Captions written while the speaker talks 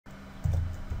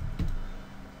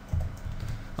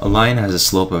A line has a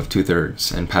slope of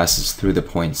 2/3 and passes through the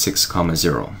point 6,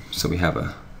 0. So we have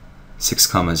a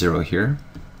 6, 0 here.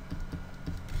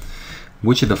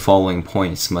 Which of the following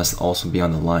points must also be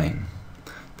on the line?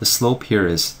 The slope here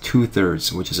is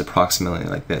 2/3, which is approximately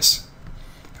like this.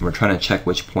 And we're trying to check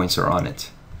which points are on it.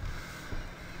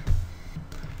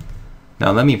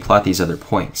 Now let me plot these other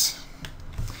points.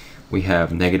 We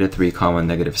have -3,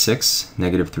 -6,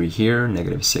 -3 here,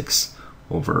 -6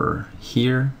 over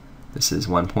here. This is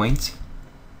 1 point.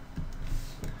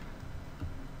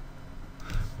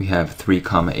 We have 3,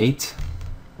 8,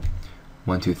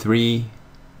 1, 2, 3,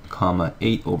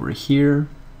 8 over here.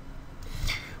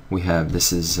 We have,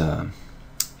 this is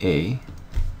A,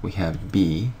 we have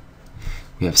B,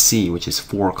 we have C, which is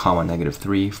 4,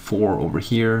 -3, 4 over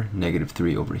here,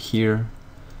 -3 over here.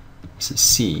 This is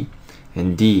C,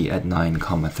 and D at 9,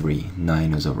 3,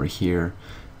 9 is over here,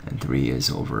 and 3 is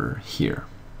over here.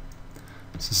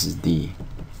 So this is D.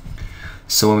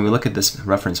 So when we look at this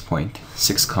reference point,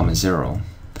 6, 0,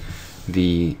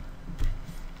 the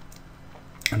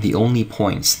only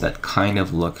points that kind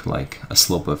of look like a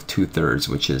slope of 2/3,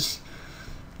 which is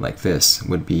like this,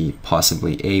 would be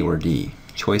possibly A or D.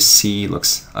 Choice C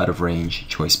looks out of range,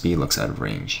 choice B looks out of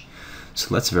range. So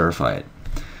let's verify it.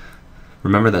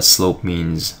 Remember that slope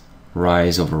means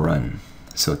rise over run.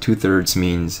 So 2/3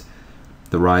 means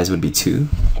the rise would be 2,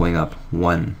 going up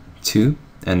 1, 2,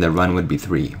 and the run would be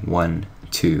 3, 1,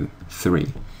 2,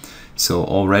 3. So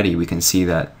already we can see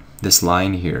that this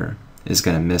line here is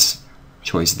going to miss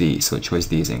choice D, so choice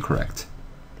D is incorrect.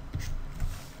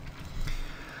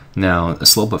 Now, a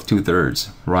slope of 2/3,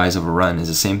 rise over run, is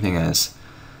the same thing as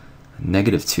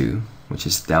 -2, which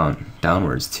is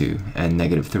downwards 2, and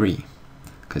 -3,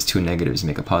 because 2 negatives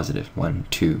make a positive. 1,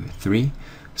 2, 3.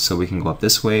 So we can go up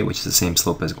this way, which is the same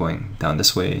slope as going down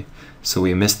this way. So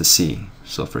we miss the C,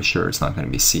 so for sure it's not going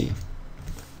to be C.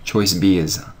 Choice B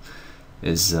is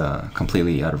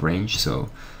completely out of range, so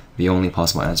the only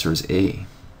possible answer is A.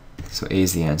 So A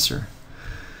is the answer.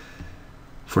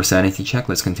 For sanity check,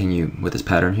 let's continue with this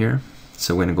pattern here.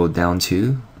 So we're going to go down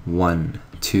 2, 1,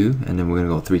 2, and then we're going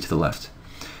to go 3 to the left.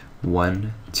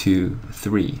 1, 2,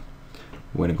 3.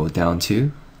 We're going to go down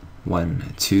 2,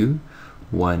 1, 2,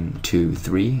 1, 2,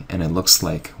 3, and it looks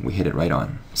like we hit it right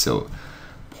on. So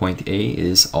point A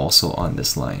is also on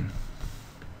this line.